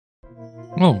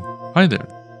Oh, hi there.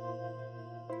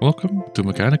 Welcome to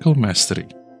Mechanical Mastery.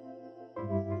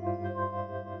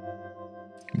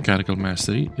 Mechanical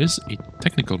Mastery is a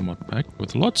technical mod pack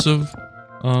with lots of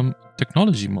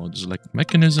technology mods like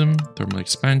mechanism, thermal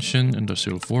expansion,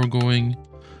 industrial foregoing,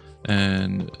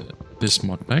 and this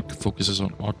mod pack focuses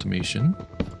on automation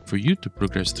for you to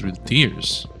progress through the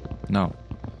tiers. Now,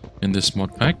 in this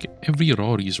mod pack, every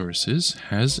raw resources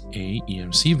has a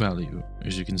EMC value.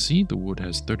 As you can see, the wood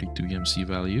has 32 EMC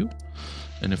value,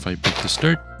 and if I break this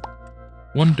dirt,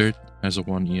 one dirt has a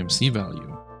 1 EMC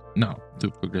value. Now, to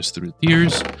progress through the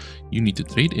tiers, you need to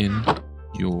trade in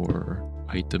your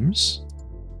items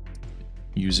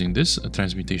using this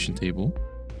transmutation table,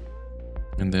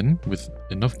 and then with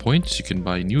enough points, you can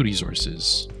buy new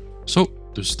resources. So,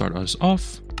 to start us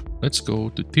off, let's go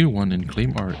to tier 1 and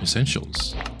claim our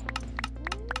essentials.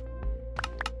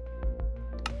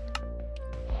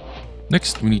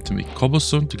 Next, we need to make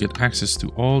cobblestone to get access to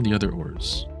all the other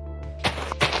ores.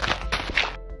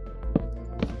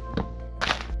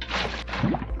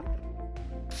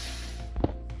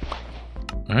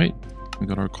 Alright, we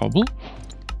got our cobble.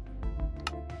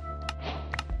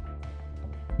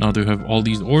 Now that we have all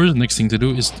these ores, the next thing to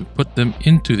do is to put them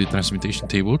into the transmutation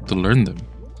table to learn them.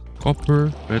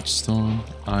 Copper, redstone,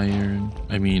 iron,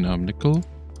 nickel,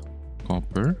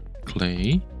 copper,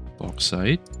 clay,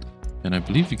 bauxite, and I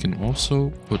believe you can also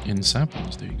put in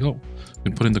samples. There you go. You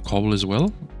can put in the cobble as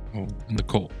well, and the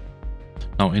coal.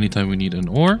 Now, anytime we need an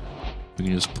ore, we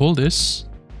can just pull this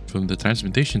from the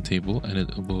transmutation table and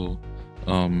it will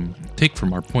take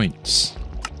from our points.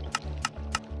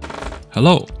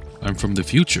 Hello, I'm from the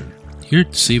future, here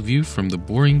to save you from the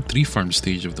boring tree farm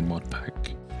stage of the mod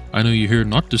pack. I know you're here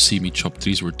not to see me chop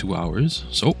trees for 2 hours,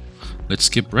 so let's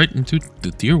skip right into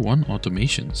the tier 1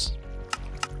 automations.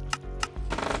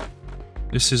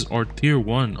 This is our tier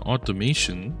 1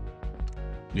 automation.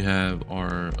 We have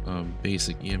our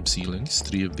basic EMC links,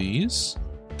 3 of these,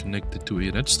 connected to a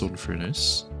redstone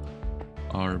furnace.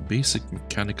 Our basic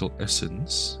mechanical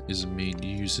essence is made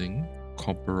using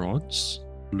copper rods,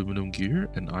 aluminum gear,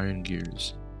 and iron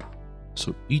gears.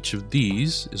 So each of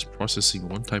these is processing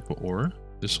one type of ore.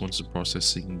 This one's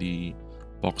processing the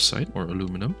bauxite or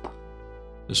aluminum.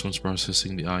 This one's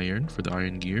processing the iron for the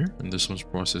iron gear, and this one's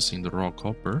processing the raw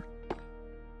copper.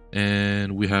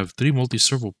 And we have 3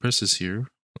 multi-servo presses here.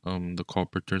 The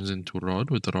copper turns into rod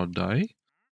with the rod die.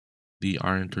 The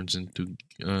iron turns into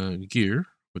gear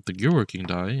with the gear working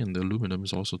die, and the aluminum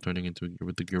is also turning into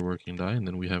with the gear working die. And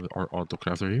then we have our auto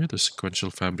crafter here, the sequential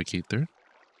fabricator,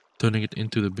 turning it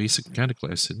into the basic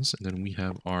mechanical essence. And then we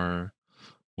have our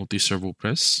multi-servo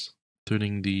press,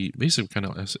 turning the basic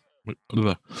mechanical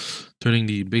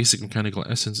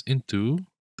essence into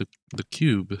the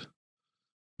cube,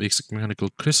 basic mechanical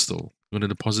crystal. I'm going to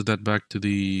deposit that back to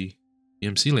the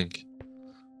EMC link,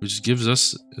 which gives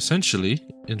us essentially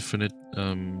infinite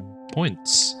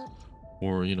points,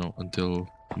 or until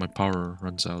my power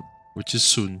runs out, which is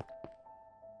soon.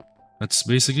 That's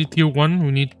basically tier 1.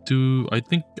 We need to, I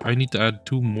think I need to add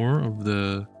 2 more of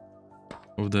the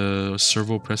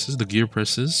servo presses, the gear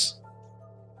presses,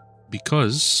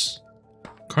 because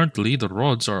currently the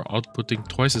rods are outputting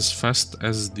twice as fast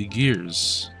as the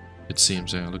gears, it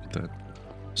seems. Yeah, look at that.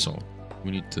 So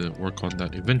we need to work on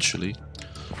that eventually.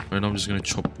 Right now I'm just gonna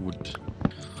chop wood.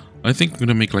 I think I'm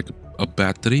gonna make like a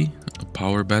battery, a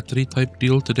power battery type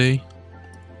deal today.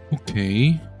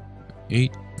 Okay,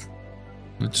 8.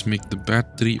 Let's make the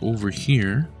battery over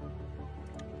here.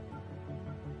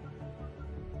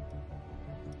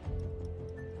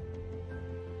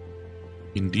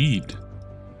 Indeed.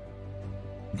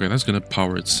 Okay, that's gonna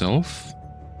power itself.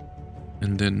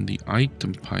 And then the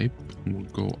item pipe will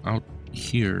go out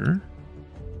here.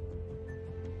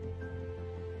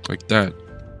 Like that.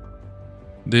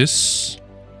 This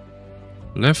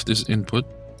left is input.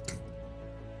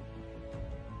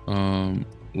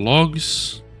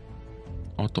 Logs,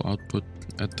 auto output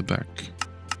at the back.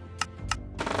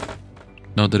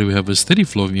 Now that we have a steady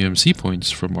flow of EMC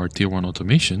points from our tier 1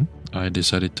 automation, I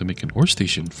decided to make an ore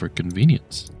station for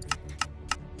convenience.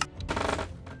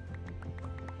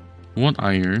 We want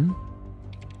iron,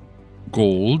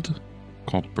 gold,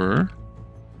 copper,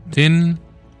 tin,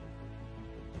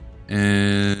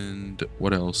 and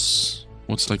what else?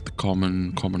 What's like the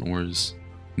common ores?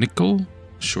 Nickel?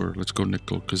 Sure, let's go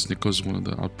nickel, because nickel is one of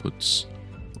the outputs.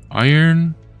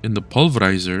 Iron in the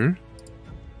pulverizer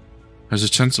has a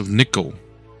chance of nickel,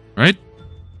 right?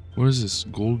 What is this?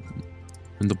 Gold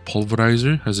in the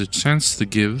pulverizer has a chance to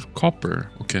give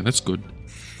copper. Okay, that's good.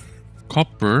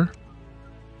 Copper,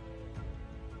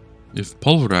 if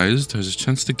pulverized, has a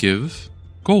chance to give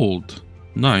gold.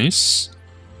 Nice.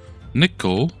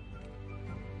 Nickel.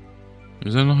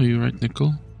 Is that not how you write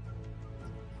nickel?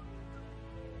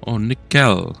 Oh,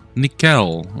 nickel.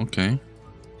 Nickel. Okay.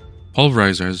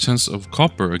 Pulverizer has a chance of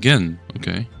copper again.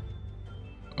 Okay.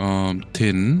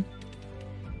 Tin.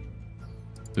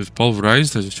 If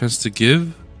pulverized, has a chance to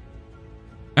give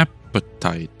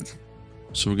apatite.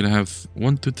 So we're gonna have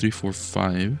 1, 2, 3, 4,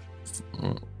 5.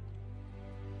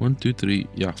 1, 2, 3.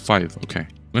 Yeah, 5. Okay.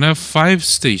 We're gonna have 5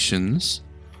 stations,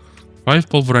 5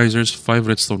 pulverizers, 5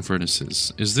 redstone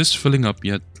furnaces. Is this filling up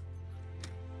yet?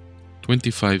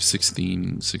 25,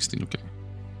 16, 16. Okay.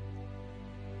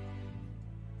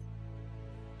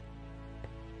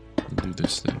 We'll do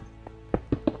this then.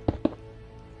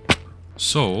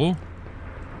 So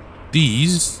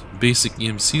these basic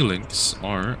EMC links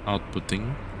are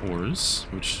outputting ores,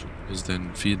 which is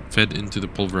then fed into the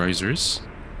pulverizers.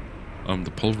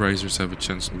 The pulverizers have a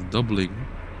chance of doubling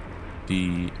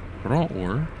the raw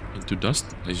ore into dust.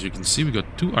 As you can see, we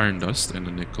got 2 iron dust and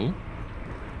a nickel.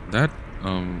 That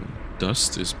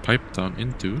dust is piped down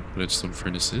into redstone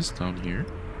furnaces down here,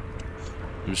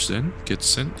 which then gets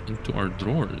sent into our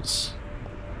drawers.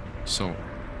 So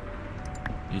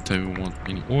anytime we want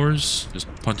any ores, just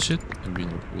punch it and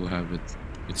we'll have it.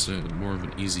 It's more of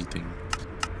an easy thing.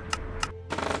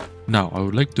 Now, I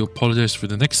would like to apologize for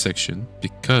the next section,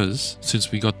 because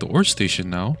since we got the ore station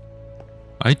now,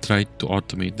 I tried to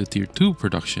automate the tier 2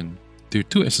 production, tier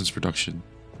 2 essence production,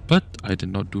 but I did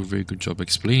not do a very good job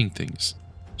explaining things.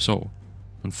 So,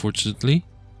 unfortunately,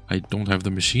 I don't have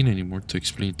the machine anymore to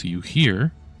explain to you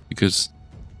here, because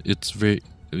it's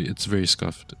very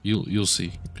scuffed. You'll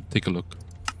see. Take a look.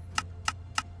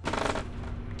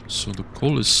 So the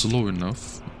coal is slow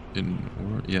enough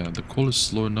the coal is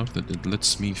slow enough that it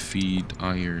lets me feed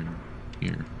iron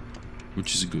here,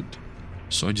 which is good.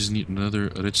 So I just need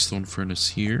another redstone furnace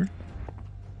here.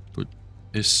 Put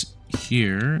this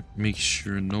here. Make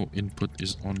sure no input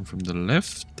is on from the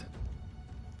left.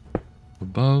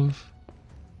 Above.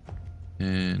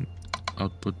 And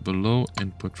output below,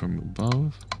 input from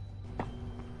above.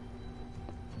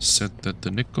 Set that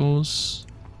to nickels.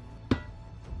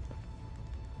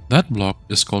 That block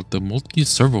is called the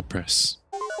multi-servo press.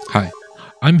 Hi,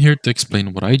 I'm here to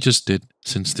explain what I just did,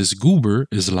 since this goober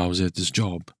is lousy at his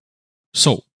job.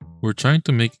 So, we're trying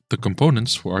to make the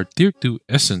components for our tier 2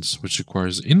 essence, which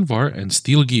requires invar and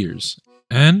steel gears,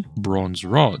 and bronze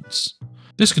rods.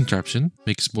 This contraption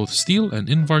makes both steel and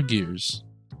invar gears.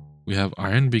 We have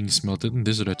iron being smelted in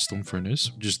this redstone furnace,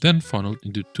 which is then funneled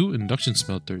into 2 induction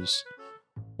smelters,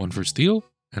 one for steel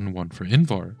and one for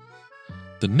invar.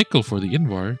 The nickel for the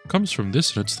invar comes from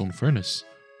this redstone furnace,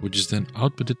 which is then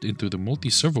outputted into the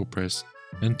multi-servo press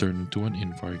and turned into an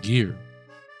invar gear.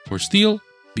 For steel,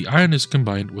 the iron is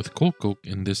combined with coal coke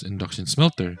in this induction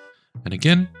smelter, and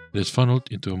again, it is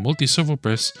funneled into a multi-servo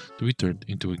press to be turned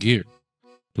into a gear.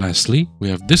 Lastly, we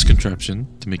have this contraption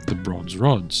to make the bronze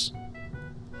rods,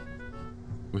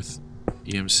 with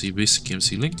basic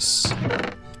EMC links,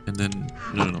 and then,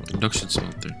 induction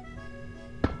smelter.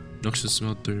 Induction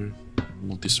smelter,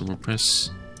 multi-servo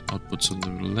press, outputs on the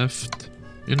left,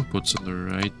 inputs on the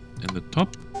right and the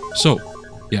top. So,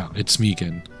 yeah, it's me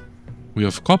again. We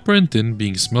have copper and tin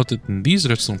being smelted in these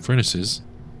redstone furnaces,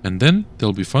 and then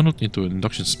they'll be funneled into an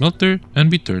induction smelter and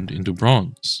be turned into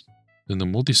bronze. Then the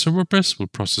multi-servo press will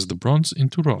process the bronze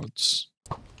into rods.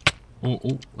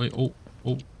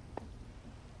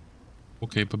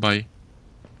 Okay, bye-bye.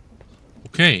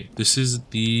 Okay, this is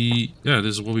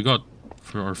what we got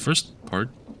for our first part.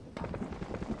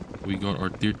 We got our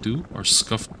tier 2, our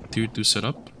scuffed tier 2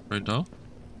 setup right now.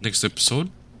 Next episode,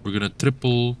 we're gonna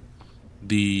triple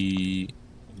the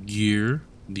gear,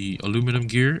 the aluminum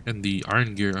gear and the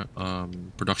iron gear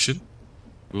production.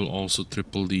 We'll also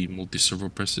triple the multi-servo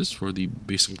presses for the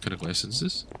basic mechanical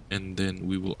essences. And then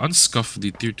we will unscuff the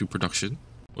tier 2 production.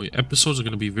 Episodes are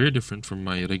going to be very different from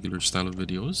my regular style of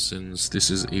videos, since this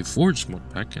is a Forge mod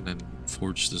pack, and then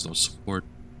Forge does not support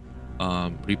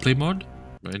Replaymod.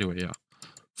 But anyway, yeah.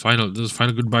 Final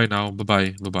goodbye now.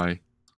 Bye bye.